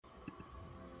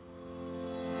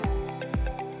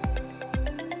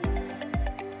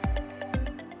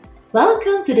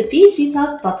Welcome to the PhD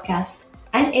Talk podcast.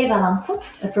 I'm Eva Lansocht,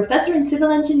 a professor in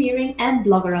civil engineering and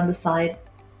blogger on the side.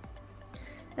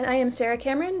 And I am Sarah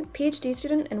Cameron, PhD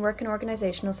student in work and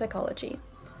organizational psychology.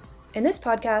 In this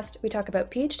podcast, we talk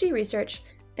about PhD research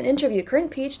and interview current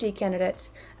PhD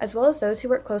candidates, as well as those who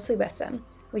work closely with them.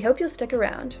 We hope you'll stick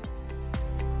around.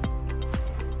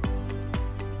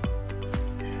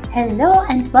 Hello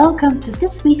and welcome to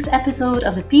this week's episode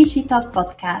of the PhD Talk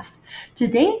podcast.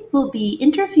 Today we'll be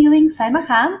interviewing Saima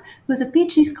Khan, who is a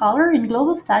PhD scholar in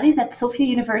global studies at Sophia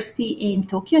University in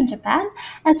Tokyo in Japan,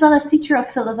 as well as teacher of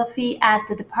philosophy at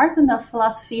the Department of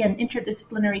Philosophy and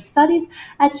Interdisciplinary Studies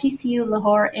at GCU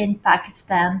Lahore in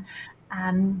Pakistan.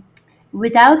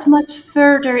 Without much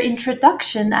further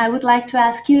introduction, I would like to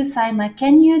ask you, Saima,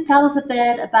 can you tell us a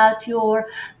bit about your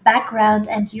background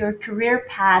and your career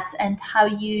path and how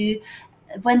you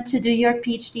went to do your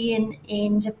PhD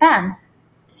in Japan?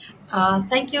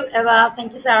 Thank you, Eva.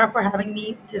 Thank you, Sarah, for having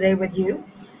me today with you.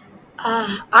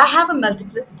 I have a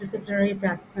multidisciplinary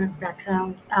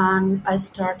background, and I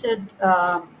started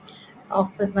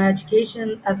off with my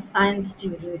education as a science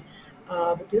student.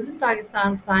 Because in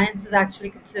Pakistan, science is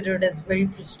actually considered as very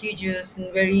prestigious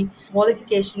and very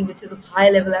qualification, which is of high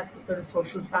level as compared to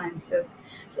social sciences.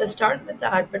 So I started with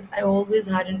that, but I always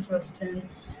had interest in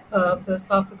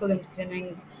philosophical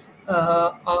underpinnings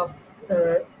of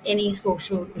any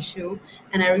social issue,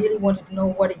 and I really wanted to know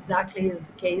what exactly is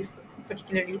the case for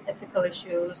particularly ethical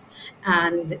issues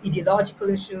and the ideological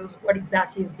issues, what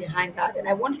exactly is behind that. And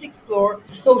I wanted to explore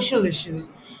social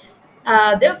issues.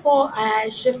 Therefore, I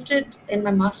shifted in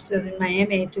my master's, in my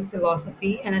MA, to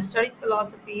philosophy, and I studied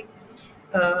philosophy,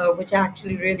 which I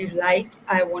actually really liked.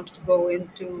 I wanted to go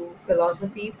into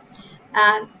philosophy,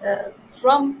 and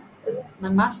from my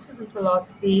master's in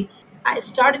philosophy, I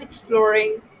started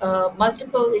exploring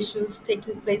multiple issues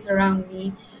taking place around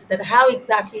me, that how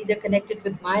exactly they're connected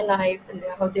with my life and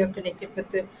how they're connected with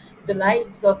the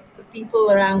lives of the people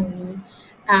around me,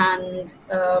 and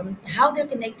how they're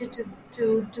connected to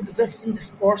the Western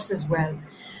discourse as well.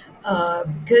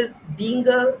 Because being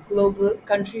a global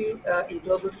country in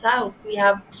global South, we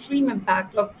have extreme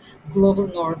impact of global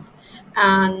North,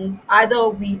 and either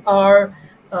we are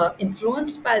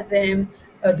influenced by them,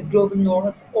 the global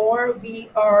North, or we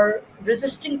are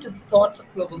resisting to the thoughts of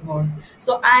global North.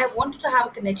 So I wanted to have a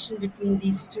connection between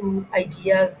these two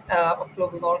ideas of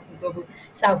global North and global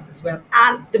South as well.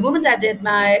 And the moment I did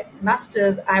my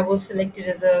masters, I was selected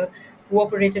as a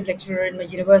cooperative lecturer in my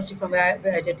university from where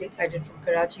I did from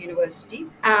Karachi University,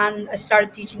 and I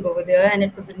started teaching over there, and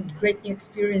it was a great new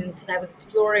experience, and I was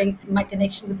exploring my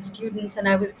connection with the students, and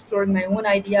I was exploring my own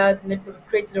ideas, and it was a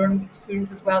great learning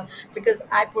experience as well, because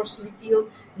I personally feel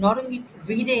not only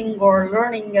reading or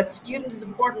learning as a student is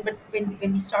important, but when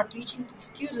we start teaching to the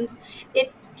students,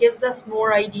 it gives us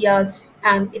more ideas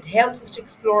and it helps us to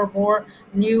explore more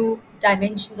new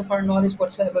dimensions of our knowledge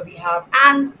whatsoever we have.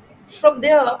 And from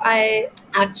there, I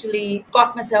actually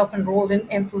got myself enrolled in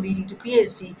MPhil leading to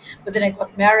PhD. But then I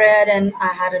got married and I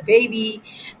had a baby,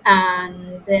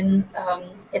 and then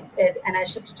and I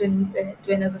shifted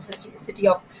to another city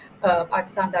of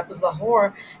Pakistan, that was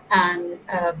Lahore, and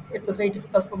it was very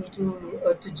difficult for me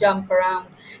to jump around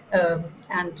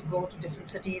and to go to different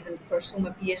cities and pursue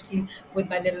my PhD with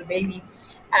my little baby.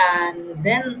 And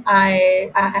then I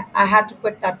had to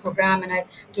quit that program, and I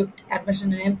took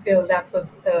admission in MPhil. That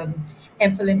was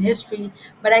MPhil in history.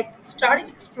 But I started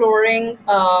exploring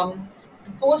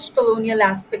the post-colonial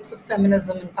aspects of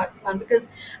feminism in Pakistan, because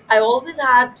I always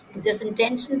had this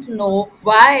intention to know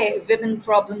why women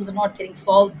problems are not getting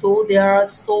solved, though there are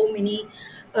so many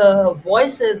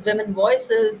women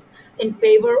voices in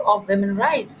favor of women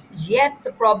rights. Yet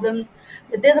the problems,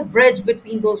 there's a bridge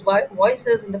between those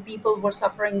voices and the people who are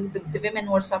suffering, the women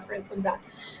who are suffering from that.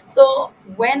 So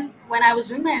when I was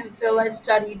doing my MPhil, I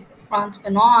studied Frantz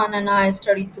Fanon, and I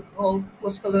studied the whole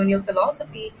post-colonial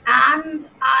philosophy, and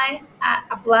I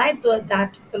applied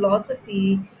that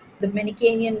philosophy, the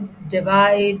Manichaean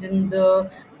divide and the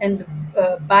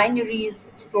binaries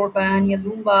explored by Anya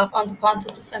Lumba on the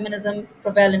concept of feminism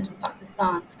prevalent in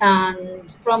Pakistan.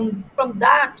 And from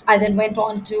that, I then went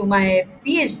on to my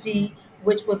PhD,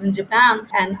 which was in Japan,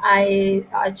 and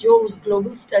I chose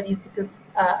global studies because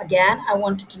again I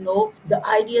wanted to know the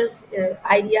ideas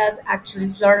actually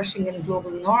flourishing in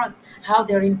global North, how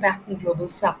they're impacting global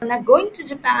South. Now going to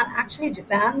Japan, actually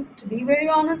Japan, to be very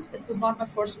honest, it was not my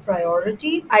first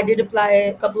priority. I did apply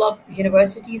a couple of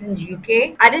universities in the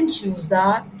UK. I didn't choose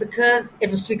that because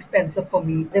it was too expensive for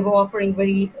me. They were offering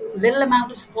very little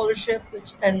amount of scholarship,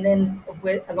 which and then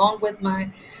along with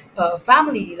my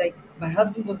family, like my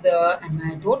husband was there and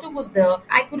my daughter was there.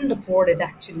 I couldn't afford it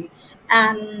actually.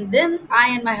 And then I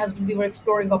and my husband, we were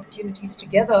exploring opportunities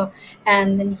together.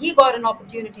 And then he got an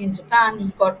opportunity in Japan.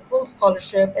 He got full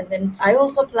scholarship. And then I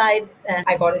also applied and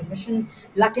I got admission.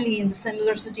 Luckily, in the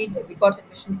similar city, we got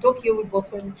admission in Tokyo. We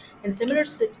both were in similar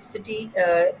city.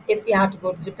 If we had to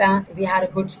go to Japan, we had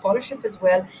a good scholarship as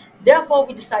well. Therefore,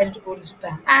 we decided to go to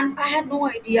Japan. And I had no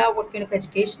idea what kind of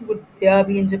education would there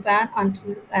be in Japan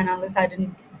until and unless I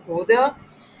didn't go there.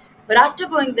 But after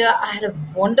going there, I had a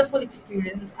wonderful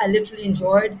experience. I literally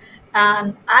enjoyed,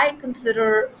 and I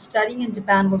consider studying in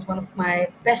Japan was one of my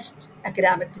best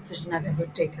academic decisions I've ever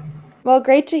taken. Well,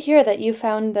 great to hear that you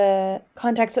found the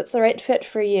context that's the right fit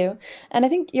for you. And I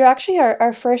think you're actually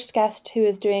our first guest who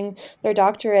is doing their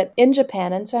doctorate in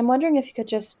Japan. And so I'm wondering if you could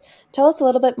just tell us a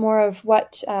little bit more of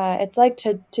what it's like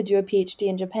to do a PhD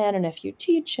in Japan, and if you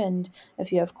teach and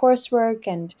if you have coursework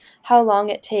and how long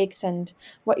it takes and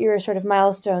what your sort of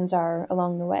milestones are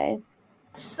along the way.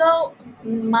 So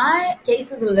my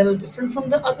case is a little different from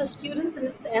the other students in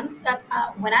the sense that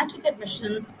when I took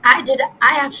admission, I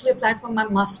actually applied for my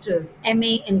master's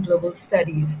MA in global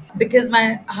studies because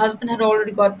my husband had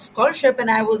already got scholarship and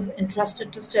I was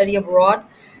interested to study abroad,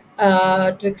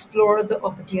 to explore the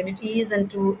opportunities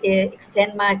and to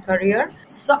extend my career.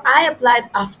 So I applied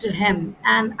after him,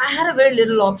 and I had a very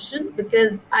little option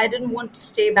because I didn't want to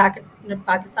stay back in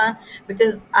Pakistan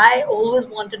because I always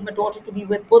wanted my daughter to be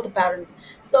with both the parents.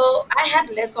 So I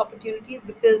had less opportunities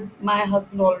because my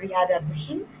husband already had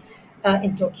admission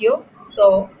in Tokyo.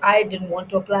 So I didn't want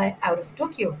to apply out of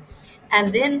Tokyo.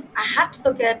 And then I had to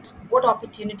look at what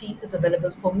opportunity is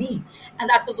available for me. And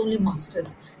that was only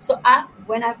master's. So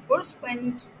when I first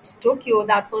went to Tokyo,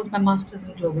 that was my master's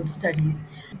in global studies.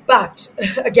 But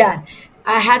again,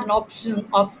 I had an option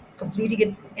of completing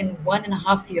it in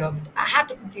 1.5 years. I had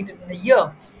to complete it in a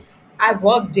year. I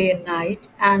worked day and night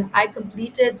and I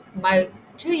completed my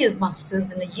 2 years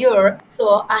master's in a year.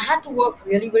 So I had to work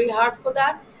really, very hard for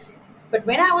that. But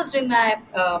when I was doing my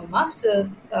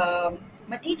master's,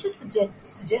 my teacher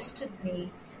suggested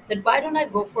me that why don't I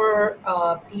go for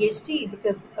a PhD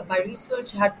because my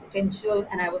research had potential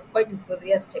and I was quite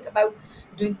enthusiastic about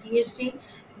doing PhD.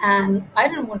 And I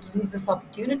didn't want to lose this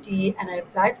opportunity. And I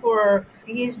applied for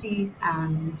PhD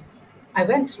and I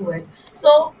went through it.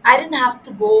 So I didn't have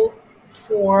to go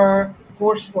for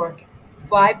coursework.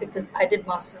 Why? Because I did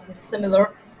masters in a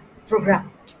similar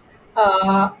program.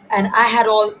 And I had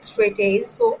all straight A's,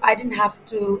 so I didn't have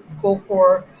to go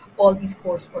for all these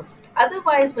courseworks.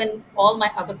 Otherwise, when all my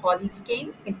other colleagues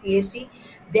came in PhD,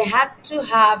 they had to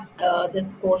have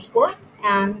this coursework,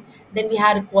 and then we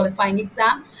had a qualifying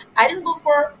exam. I didn't go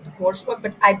for the coursework,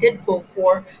 but I did go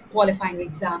for qualifying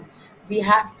exam. We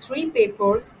had 3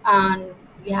 papers, and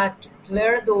we had to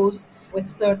clear those with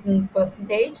certain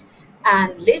percentage.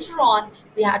 And later on,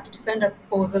 we had to defend our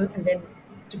proposal and then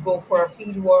to go for a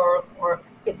field work, or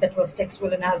if it was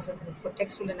textual analysis, then for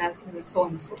textual analysis, and so on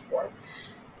and so forth.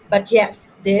 But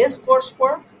yes, there is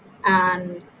coursework,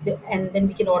 and then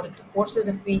we can audit the courses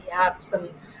if we have some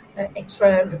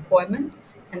extra requirements.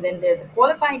 And then there's a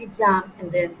qualifying exam,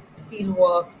 and then field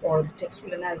work or the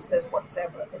textual analysis,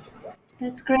 whatever is required.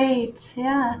 That's great.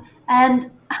 Yeah.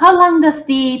 And how long does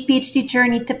the PhD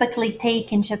journey typically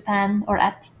take in Japan or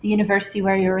at the university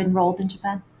where you're enrolled in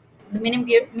Japan? The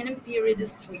minimum period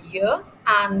is 3 years,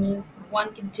 and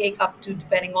one can take up to,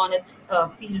 depending on its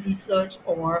field research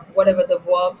or whatever the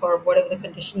work or whatever the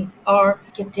conditions are,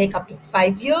 can take up to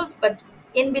 5 years. But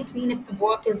in between, if the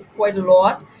work is quite a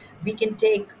lot, we can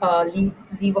take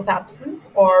leave of absence,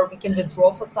 or we can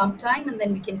withdraw for some time and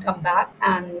then we can come back.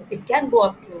 And it can go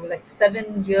up to like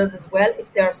 7 years as well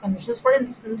if there are some issues. For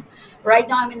instance, right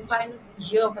now I'm in final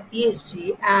year of my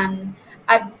PhD, and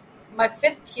my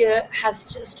 5th year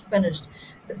has just finished.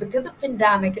 But because of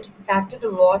pandemic, it impacted a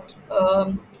lot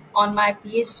on my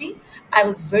PhD. I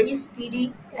was very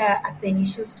speedy at the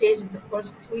initial stage in the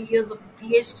first 3 years of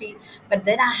PhD, but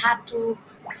then I had to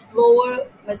slower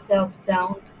myself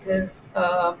down because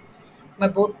my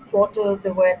both daughters,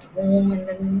 they were at home, and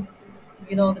then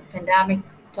the pandemic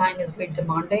time is very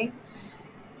demanding.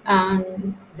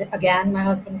 And again, my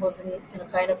husband was in a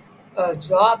kind of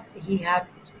job. He had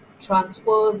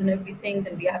transfers and everything.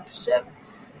 Then we had to shift.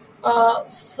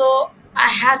 So I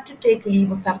had to take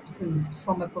leave of absence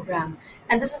from my program,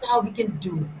 and this is how we can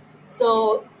do.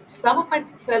 So some of my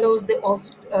fellows, they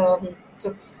also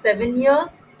took 7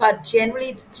 years, but generally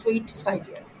it's 3 to 5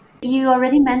 years. You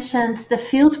already mentioned the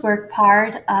fieldwork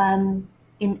part in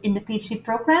the PhD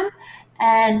program.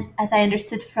 And as I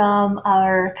understood from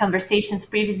our conversations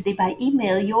previously by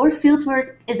email, your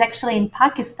fieldwork is actually in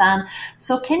Pakistan.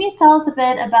 So can you tell us a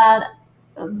bit about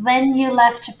when you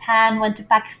left Japan, went to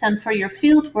Pakistan for your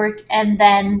field work, and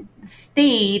then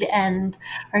stayed and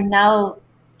are now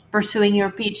pursuing your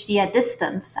PhD at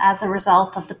distance as a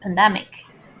result of the pandemic?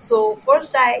 So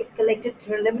first, I collected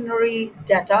preliminary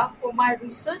data for my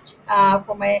research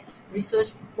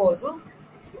proposal,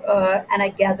 and I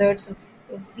gathered some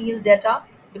field data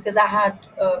because I had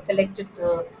collected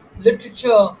the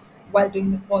literature while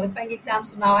doing the qualifying exam.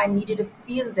 So now I needed a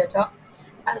field data.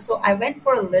 So I went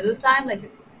for a little time, like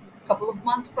a couple of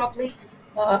months probably.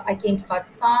 I came to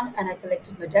Pakistan and I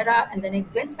collected my data, and then I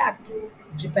went back to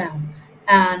Japan,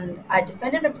 and I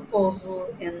defended a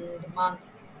proposal in the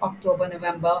month October,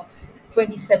 November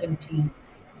 2017.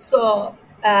 So,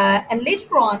 and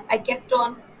later on, I kept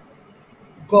on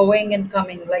going and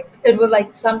coming. Like it was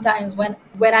like sometimes when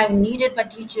I needed my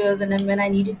teachers, and then when I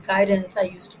needed guidance, I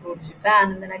used to go to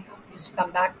Japan, and then used to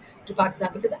come back to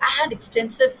Pakistan because I had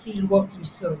extensive fieldwork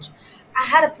research. I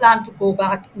had a plan to go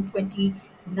back in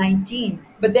 2019,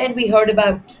 but then we heard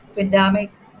about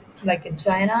pandemic, like in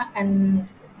China, and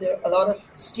there a lot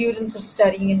of students are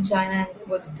studying in China, and there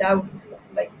was doubt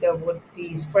like there would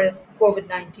be spread of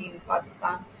COVID-19 in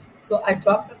Pakistan. So I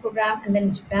dropped the program, and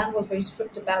then Japan was very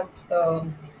strict about uh,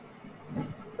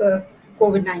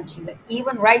 COVID 19. Like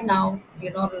even right now,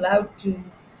 we're not allowed to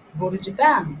go to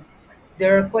Japan.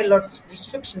 There are quite a lot of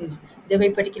restrictions. They're very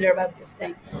particular about this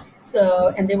thing.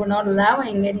 So, and they were not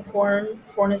allowing any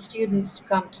foreign students to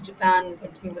come to Japan and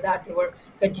continue with that. They were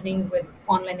continuing with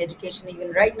online education.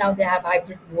 Even right now, they have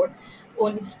hybrid mode.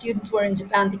 Only the students who are in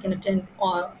Japan they can attend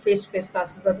face-to-face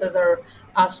classes. Others are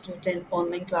asked to attend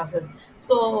online classes.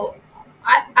 So,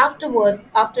 afterwards,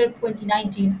 after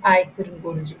 2019, I couldn't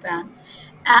go to Japan.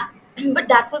 Uh, but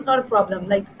that was not a problem.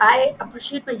 Like I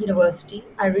appreciate my university.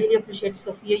 I really appreciate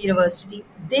Sophia University.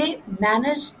 They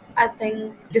managed, I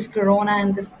think, this Corona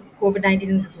and this COVID-19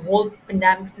 and this whole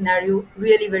pandemic scenario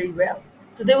really very well.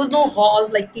 So there was no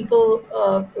halt. Like people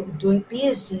doing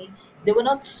PhD, they were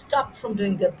not stopped from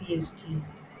doing their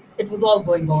PhDs. It was all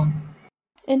going on.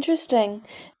 Interesting.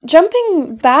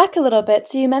 Jumping back a little bit,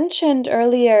 so you mentioned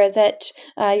earlier that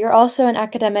you're also an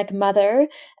academic mother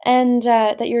and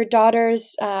that your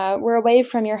daughters were away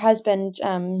from your husband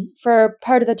for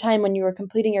part of the time when you were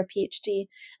completing your PhD.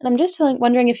 And I'm just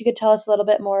wondering if you could tell us a little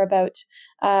bit more about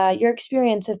your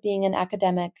experience of being an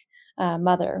academic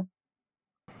mother.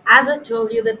 As I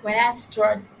told you that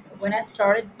when I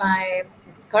started my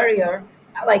career,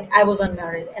 like I was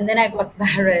unmarried, and then I got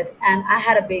married, and I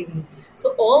had a baby.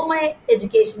 So all my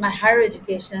education, my higher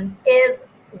education, is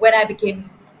when I became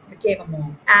a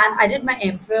mom, and I did my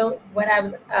MPhil when I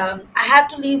was. I had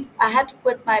to leave. I had to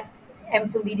quit my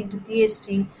MPhil leading to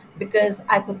PhD because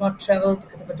I could not travel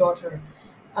because of a daughter.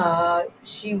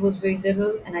 She was very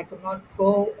little, and I could not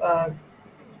go.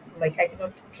 Like I could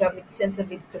not travel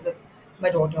extensively because of my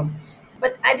daughter.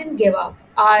 But I didn't give up.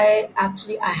 I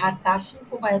had passion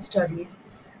for my studies,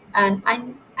 and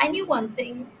I knew one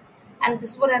thing, and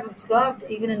this is what I've observed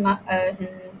even in my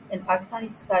in Pakistani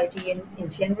society and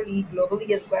in generally globally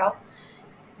as well.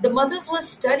 The mothers who are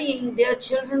studying, their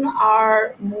children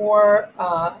are more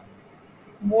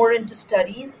into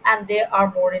studies and they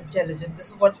are more intelligent. This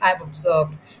is what I've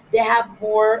observed. They have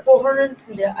more coherence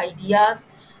in their ideas.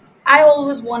 I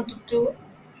always wanted to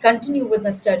continue with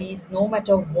my studies no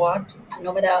matter what,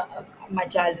 no matter my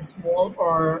child is small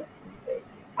or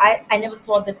I never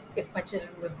thought that if my children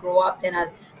will grow up, then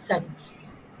I'll study.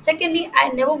 Secondly, I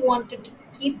never wanted to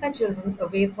keep my children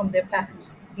away from their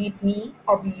parents, be it me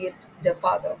or be it their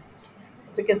father,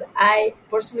 because I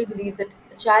personally believe that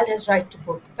a child has right to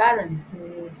both the parents,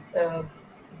 and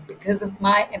because of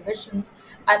my ambitions,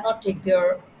 I'll not take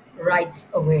their rights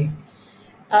away.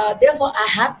 Therefore, I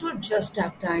had to adjust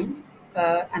at times,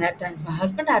 and at times my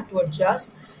husband had to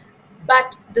adjust.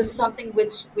 But this is something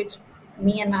which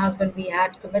me and my husband we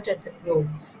had committed that no,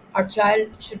 our child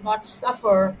should not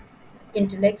suffer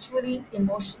intellectually,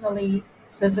 emotionally,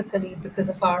 physically because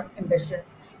of our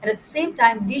ambitions. And at the same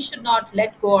time, we should not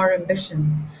let go our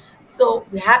ambitions. So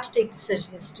we had to take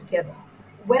decisions together.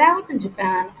 When I was in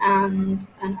Japan and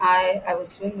I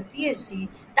was doing my PhD,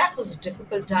 that was a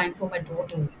difficult time for my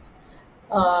daughters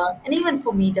and even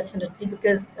for me definitely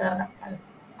because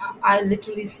I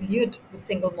literally salute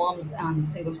single moms and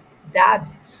single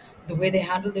dads the way they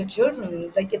handle their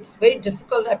children. Like it's very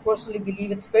difficult. I personally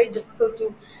believe it's very difficult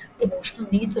to emotional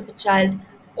needs of a child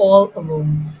all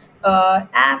alone.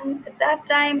 And at that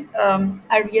time,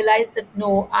 I realized that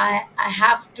no, I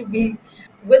have to be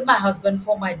with my husband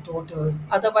for my daughters.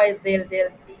 Otherwise, they'll be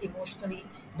emotionally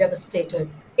devastated.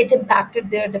 It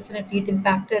impacted their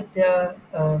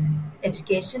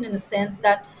education in a sense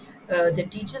that the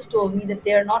teachers told me that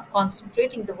they are not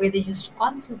concentrating the way they used to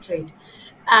concentrate,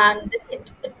 and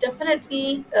it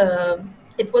definitely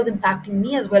it was impacting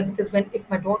me as well, because when if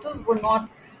my daughters were not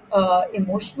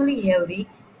emotionally healthy,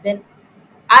 then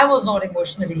I was not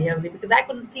emotionally healthy, because I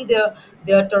couldn't see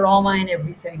their trauma and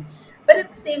everything. But at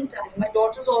the same time, my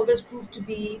daughters always proved to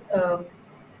be uh,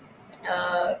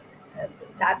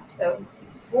 that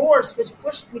force which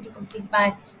pushed me to complete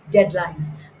my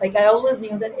deadlines. Like, I always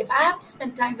knew that if I have to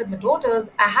spend time with my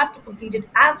daughters, I have to complete it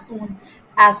as soon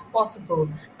as possible.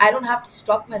 I don't have to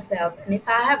stop myself. And if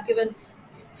I have given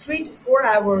 3 to 4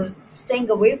 hours staying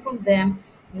away from them,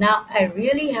 now I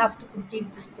really have to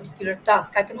complete this particular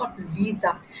task. I cannot leave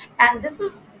that. And this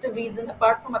is the reason,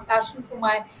 apart from my passion for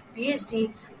my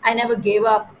PhD, I never gave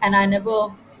up and I never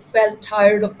felt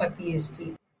tired of my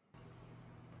PhD.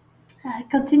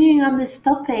 Continuing on this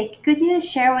topic, could you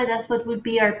share with us what would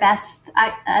be your best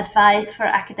advice for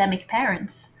academic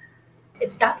parents?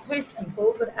 It sounds very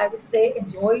simple, but I would say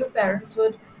enjoy your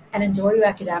parenthood and enjoy your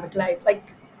academic life.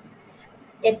 Like,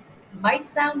 it might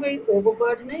sound very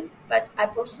overburdening, but I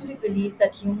personally believe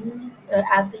that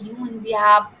as a human, we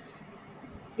have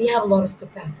a lot of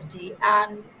capacity,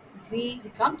 and we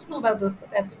come to know about those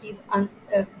capacities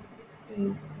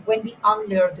mm, when we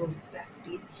unlayer those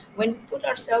capacities, when we put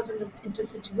ourselves into a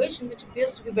situation which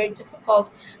appears to be very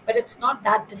difficult, but it's not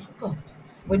that difficult.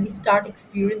 When we start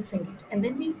experiencing it, and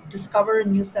then we discover a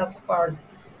new self of ours.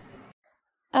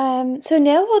 So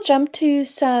now we'll jump to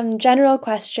some general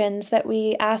questions that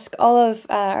we ask all of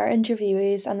our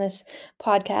interviewees on this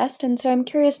podcast. And so I'm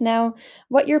curious now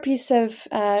what your piece of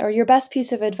or your best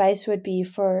piece of advice would be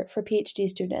for PhD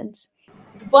students.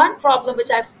 The one problem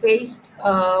which I faced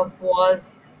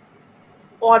was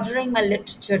ordering my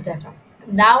literature data.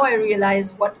 Now I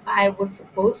realize what I was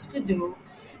supposed to do,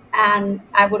 and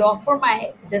I would offer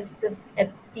my this a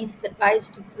piece of advice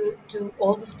to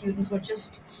all the students who are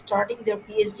just starting their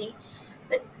PhD,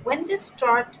 that when they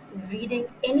start reading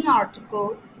any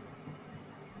article,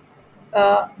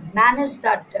 manage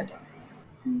that data.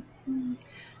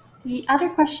 The other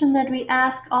question that we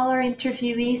ask all our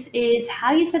interviewees is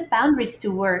how you set boundaries to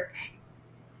work.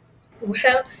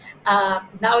 Well,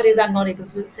 nowadays I'm not able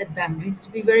to set boundaries,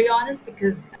 to be very honest,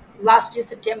 because last year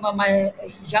September, my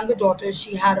younger daughter,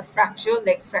 she had a fracture,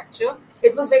 leg fracture.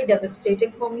 It was very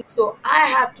devastating for me. So I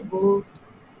had to go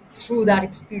through that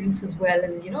experience as well,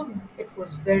 and it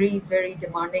was very, very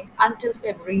demanding. Until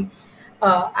February,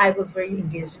 I was very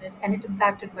engaged in it, and it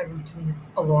impacted my routine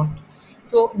a lot.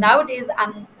 So nowadays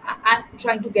I'm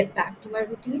trying to get back to my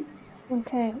routine.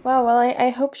 Okay. Wow. Well, I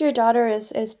hope your daughter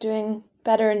is doing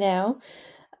better now.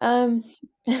 Um,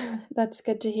 that's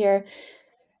good to hear.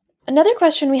 Another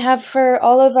question we have for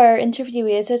all of our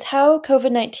interviewees is how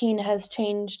COVID-19 has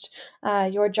changed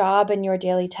your job and your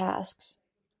daily tasks.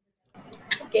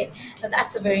 Okay, now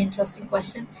that's a very interesting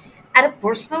question. At a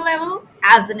personal level,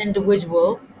 as an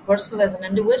individual, personal as an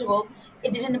individual,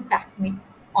 it didn't impact me,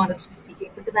 honestly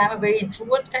speaking, because I'm a very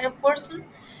introvert kind of person.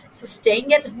 So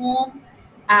staying at home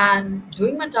and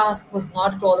doing my task was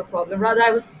not at all a problem. Rather,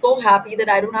 I was so happy that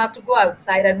I don't have to go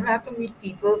outside, I don't have to meet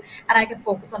people, and I can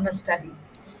focus on my study.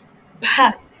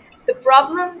 But the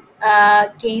problem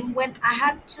came when I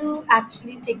had to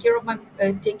actually take care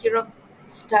of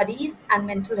studies and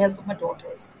mental health of my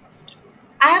daughters.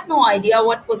 I have no idea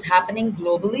what was happening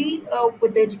globally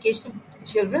with the education of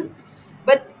children,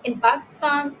 but in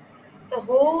Pakistan, the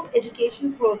whole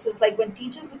education process, like when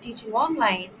teachers were teaching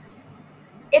online,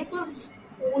 it was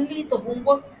only the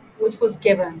homework which was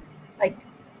given. Like,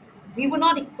 we were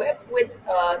not equipped with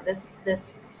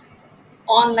this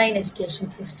online education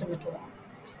system at all.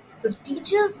 So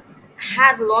teachers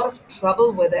had a lot of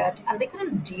trouble with it, and they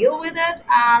couldn't deal with it,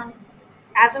 and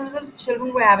as a result,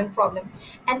 children were having problem,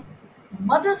 and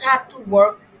mothers had to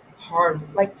work hard.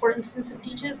 Like, for instance, if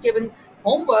teachers given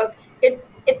homework, it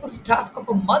was a task of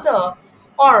a mother,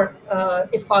 or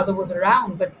if father was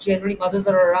around, but generally mothers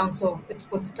are around, so it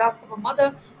was the task of a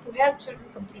mother to help children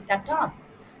complete that task.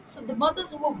 So the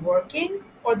mothers who were working,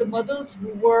 or the mothers who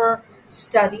were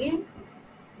studying,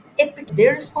 it became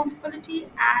their responsibility,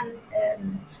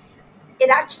 and it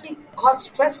actually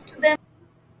caused stress to them.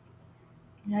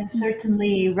 I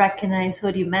certainly recognize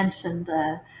what you mentioned.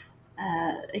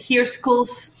 Here,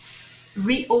 schools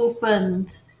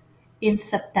reopened in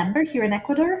September here in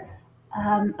Ecuador,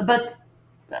 but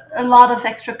a lot of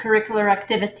extracurricular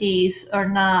activities are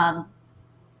not.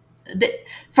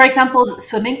 For example,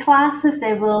 swimming classes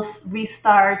they will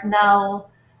restart now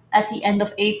at the end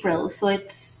of April. So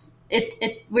it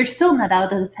we're still not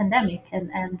out of the pandemic,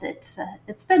 and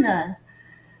it's been a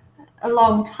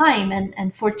long time,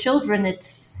 and for children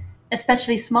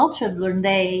especially small children,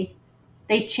 they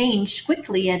change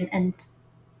quickly, and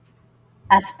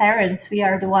as parents, we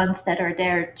are the ones that are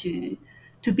there to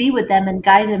be with them and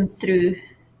guide them through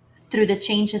the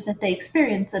changes that they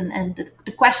experience, and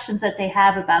the questions that they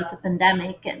have about the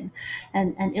pandemic and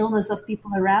illness of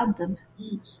people around them.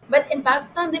 But in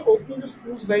Pakistan, they opened the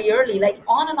schools very early. Like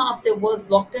on and off, there was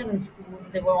lockdown in schools.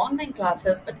 There were online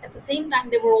classes, but at the same time,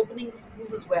 they were opening the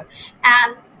schools as well.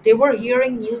 And they were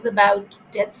hearing news about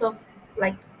deaths of,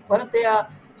 like, one of their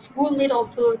schoolmate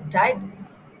also died because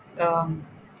of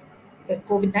the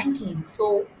COVID-19.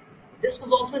 So this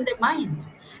was also in their mind.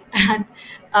 And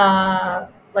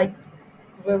like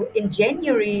in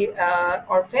January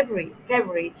or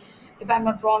February, if I'm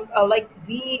not wrong, like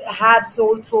we had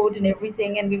sore throat and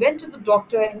everything, and we went to the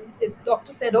doctor, and the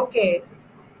doctor said, "Okay,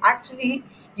 actually,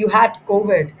 you had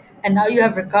COVID, and now you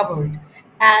have recovered."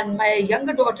 And my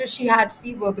younger daughter, she had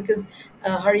fever because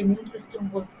her immune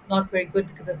system was not very good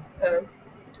because of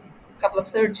couple of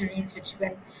surgeries which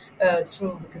went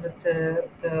through because of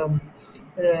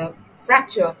the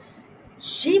fracture.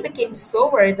 She became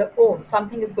so worried that, oh,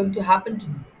 something is going to happen to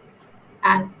me.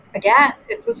 And again,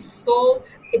 it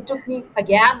took me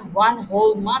again 1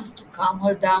 whole month to calm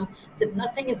her down that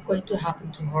nothing is going to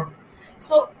happen to her.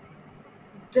 So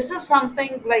this is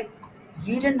something like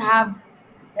we didn't have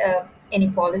any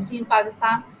policy in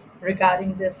Pakistan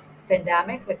regarding this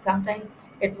pandemic. Like sometimes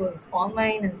it was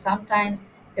online and sometimes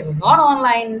it was not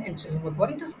online and children were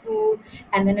going to school.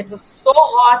 And then it was so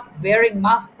hot, wearing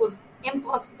mask was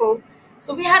impossible.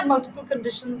 So we had multiple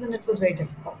conditions and it was very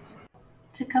difficult.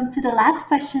 To come to the last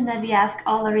question that we ask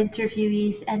all our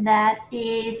interviewees, and that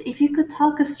is if you could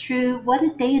talk us through what a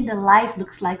day in the life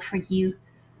looks like for you.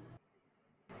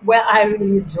 Well, I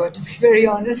really enjoyed, to be very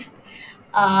honest,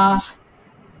 uh,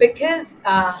 because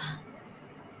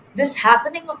this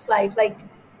happening of life, like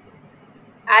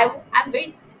I'm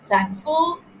very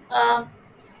thankful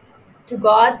to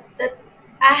God that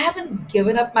I haven't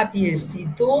given up my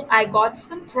PhD, though I got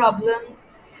some problems,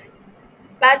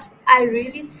 but I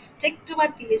really stick to my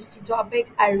PhD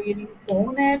topic. I really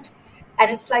own it,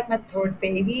 and it's like my third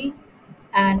baby,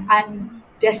 and I'm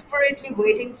desperately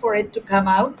waiting for it to come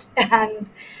out, and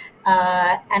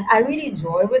I really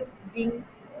enjoy with being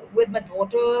with my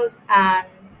daughters, and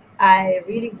I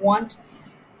really want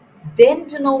them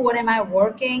to know what am I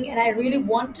working, and I really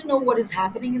want to know what is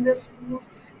happening in the schools,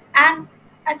 and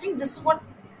I think this is what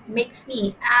makes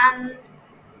me and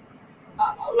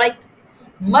like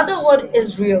motherhood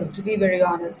is real, to be very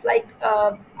honest. Like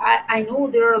I know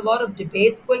there are a lot of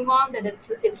debates going on that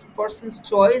it's a person's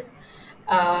choice,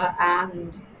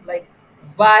 and like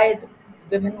why the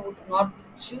women who do not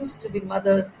choose to be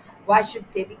mothers, why should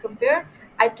they be compared?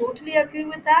 I totally agree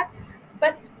with that,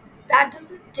 but that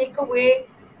doesn't take away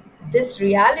this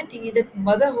reality that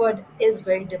motherhood is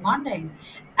very demanding,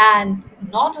 and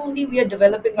not only we are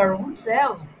developing our own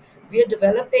selves, we are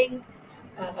developing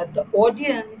the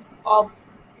audience of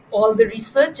all the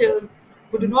researchers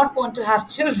who do not want to have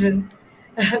children.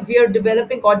 We are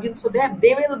developing audience for them.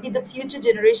 They will be the future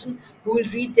generation who will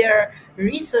read their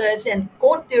research and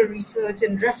quote their research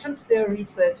and reference their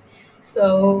research.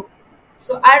 So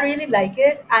so I really like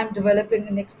it. I'm developing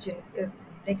the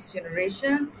next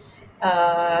generation,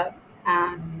 uh,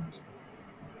 and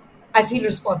I feel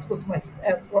responsible for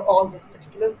for all this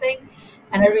particular thing,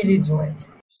 and I really enjoy it.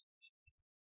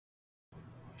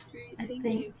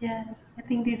 I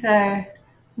think these are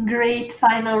great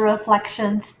final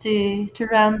reflections to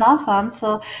round off on.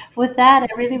 So, with that, I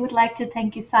really would like to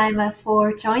thank you, Saima,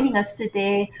 for joining us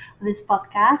today on this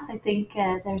podcast. I think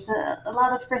there's a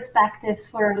lot of perspectives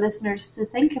for our listeners to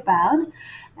think about.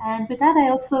 And with that, I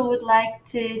also would like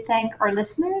to thank our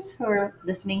listeners for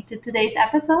listening to today's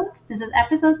episode. This is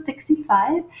episode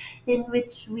 65, in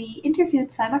which we interviewed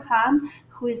Saima Khan,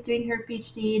 who is doing her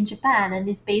PhD in Japan and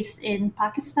is based in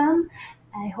Pakistan.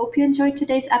 I hope you enjoyed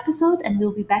today's episode, and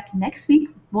we'll be back next week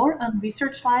with more on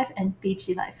Research Life and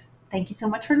PhD Life. Thank you so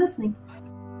much for listening.